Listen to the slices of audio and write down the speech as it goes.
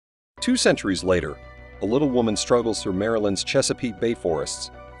2 centuries later, a little woman struggles through Maryland's Chesapeake Bay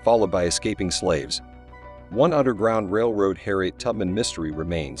forests, followed by escaping slaves. One Underground Railroad Harriet Tubman mystery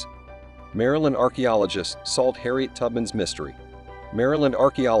remains. Maryland archaeologists solved Harriet Tubman's mystery. Maryland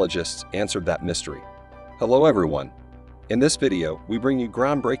archaeologists answered that mystery. Hello everyone. In this video, we bring you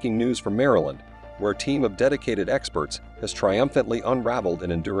groundbreaking news from Maryland, where a team of dedicated experts has triumphantly unraveled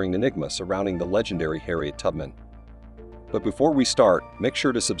an enduring enigma surrounding the legendary Harriet Tubman. But before we start, make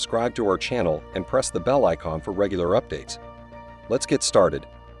sure to subscribe to our channel and press the bell icon for regular updates. Let's get started.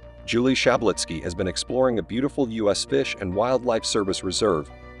 Julie Shablitsky has been exploring a beautiful U.S. Fish and Wildlife Service reserve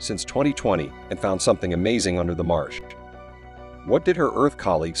since 2020 and found something amazing under the marsh. What did her Earth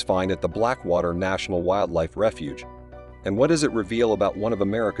colleagues find at the Blackwater National Wildlife Refuge? And what does it reveal about one of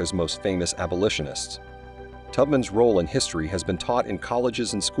America's most famous abolitionists? Tubman's role in history has been taught in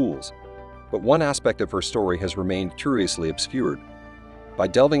colleges and schools, but one aspect of her story has remained curiously obscured. By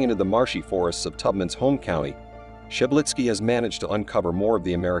delving into the marshy forests of Tubman's home county, Shablitsky has managed to uncover more of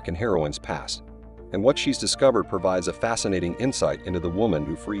the American heroine's past, and what she's discovered provides a fascinating insight into the woman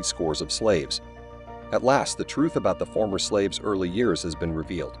who freed scores of slaves. At last, the truth about the former slave's early years has been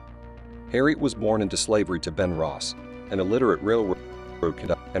revealed. Harriet was born into slavery to Ben Ross, an illiterate railroad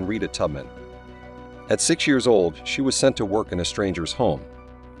conductor, and Rita Tubman. At 6 years old, she was sent to work in a stranger's home.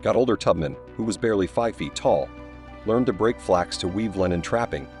 Got older, Tubman, who was barely 5 feet tall, learned to break flax to weave linen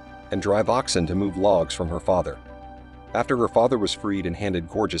trapping, and drive oxen to move logs from her father. After her father was freed and handed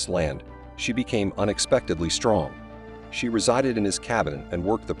gorgeous land, she became unexpectedly strong. She resided in his cabin and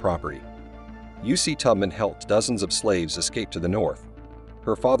worked the property. U.C. Tubman helped dozens of slaves escape to the north.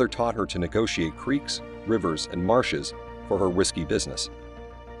 Her father taught her to negotiate creeks, rivers, and marshes for her risky business.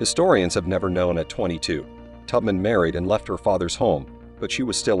 Historians have never known at 22. Tubman married and left her father's home, but she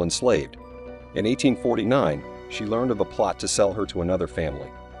was still enslaved. In 1849, she learned of a plot to sell her to another family.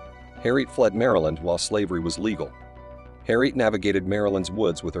 Harriet fled Maryland while slavery was legal. Harriet navigated Maryland's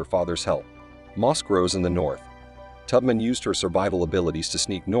woods with her father's help. Moss grows in the north. Tubman used her survival abilities to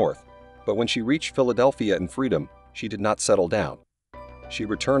sneak north, but when she reached Philadelphia and freedom, she did not settle down. She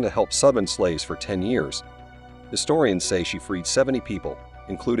returned to help Southern slaves for 10 years. Historians say she freed 70 people,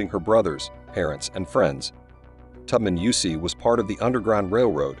 including her brothers, parents, and friends. Tubman UC was part of the Underground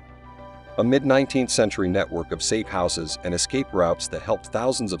Railroad, a mid-19th century network of safe houses and escape routes that helped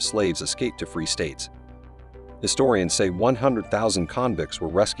thousands of slaves escape to free states. Historians say 100,000 convicts were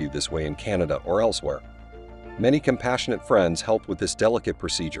rescued this way in Canada or elsewhere. Many compassionate friends helped with this delicate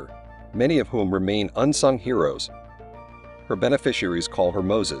procedure, many of whom remain unsung heroes. Her beneficiaries call her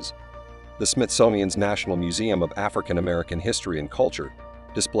Moses. The Smithsonian's National Museum of African American History and Culture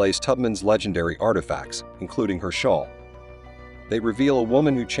displays Tubman's legendary artifacts, including her shawl. They reveal a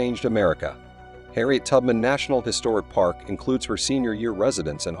woman who changed America. Harriet Tubman National Historic Park includes her senior year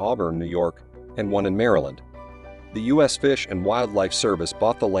residence in Auburn, New York, and one in Maryland. The U.S. Fish and Wildlife Service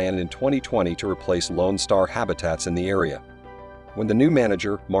bought the land in 2020 to replace Lone Star habitats in the area. When the new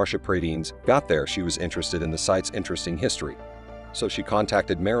manager, Marcia Pradines, got there, she was interested in the site's interesting history, so she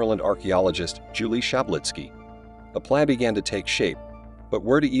contacted Maryland archaeologist Julie Shablitsky. A plan began to take shape, but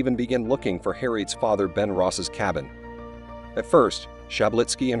where to even begin looking for Harriet's father Ben Ross's cabin? At first,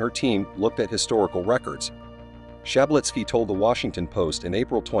 Shablitsky and her team looked at historical records. Shablitsky told the Washington Post in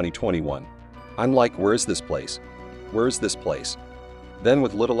April 2021, "I'm like, where is this place? Where is this place?" Then,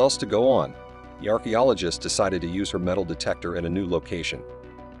 with little else to go on, the archaeologist decided to use her metal detector in a new location.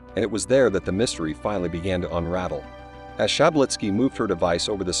 And it was there that the mystery finally began to unravel. As Shablitsky moved her device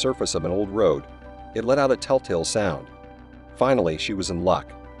over the surface of an old road, it let out a telltale sound. Finally, she was in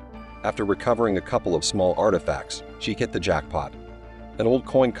luck. After recovering a couple of small artifacts, she hit the jackpot. An old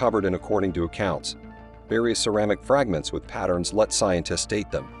coin covered in, according to accounts, various ceramic fragments with patterns let scientists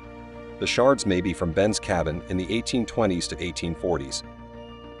date them. The shards may be from Ben's cabin in the 1820s to 1840s.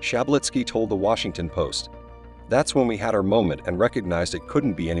 Shablitsky told the Washington Post, "That's when we had our moment and recognized it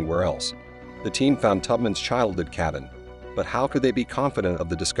couldn't be anywhere else." The team found Tubman's childhood cabin, but how could they be confident of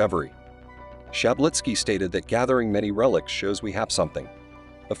the discovery? Shablitsky stated that gathering many relics shows we have something.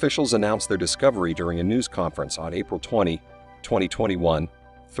 Officials announced their discovery during a news conference on April 20, 2021,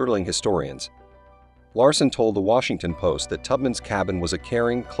 thrilling historians. Larson told the Washington Post that Tubman's cabin was a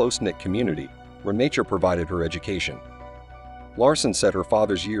caring, close-knit community where nature provided her education. Larson said her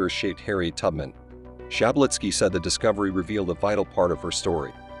father's years shaped Harriet Tubman. Shablitsky said the discovery revealed a vital part of her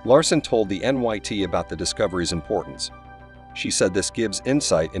story. Larson told the NYT about the discovery's importance. She said this gives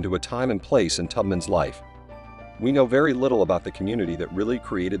insight into a time and place in Tubman's life. "We know very little about the community that really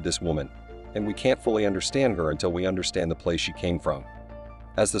created this woman, and we can't fully understand her until we understand the place she came from."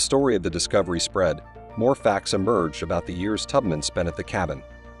 As the story of the discovery spread, more facts emerged about the years Tubman spent at the cabin.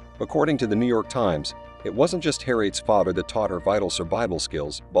 According to the New York Times, it wasn't just Harriet's father that taught her vital survival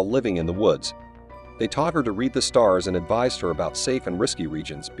skills while living in the woods. They taught her to read the stars and advised her about safe and risky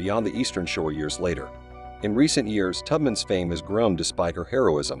regions beyond the Eastern Shore years later. In recent years, Tubman's fame has grown despite her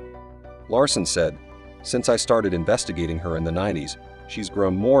heroism. Larson said, "Since I started investigating her in the 90s, she's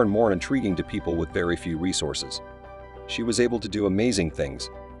grown more and more intriguing to people with very few resources. She was able to do amazing things,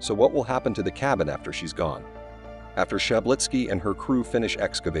 so what will happen to the cabin after she's gone?" After Shablitsky and her crew finish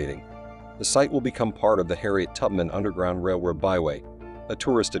excavating, the site will become part of the Harriet Tubman Underground Railroad Byway, a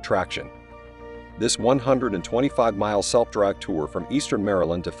tourist attraction. This 125-mile self-drive tour from eastern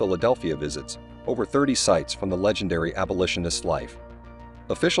Maryland to Philadelphia visits over 30 sites from the legendary abolitionist's life.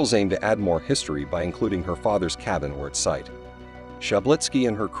 Officials aim to add more history by including her father's cabin or its site. Shablitsky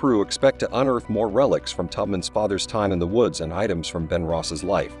and her crew expect to unearth more relics from Tubman's father's time in the woods and items from Ben Ross's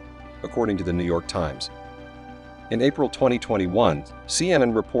life, according to the New York Times. In April 2021,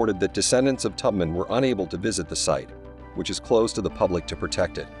 CNN reported that descendants of Tubman were unable to visit the site, which is closed to the public to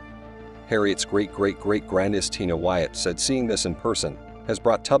protect it. Harriet's great-great-great-grandniece Tina Wyatt said seeing this in person has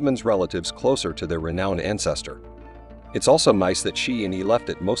brought Tubman's relatives closer to their renowned ancestor. "It's also nice that she and he left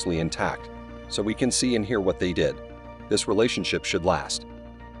it mostly intact, so we can see and hear what they did. This relationship should last."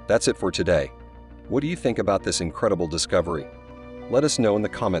 That's it for today. What do you think about this incredible discovery? Let us know in the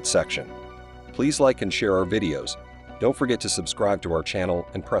comments section. Please like and share our videos. Don't forget to subscribe to our channel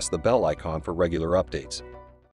and press the bell icon for regular updates.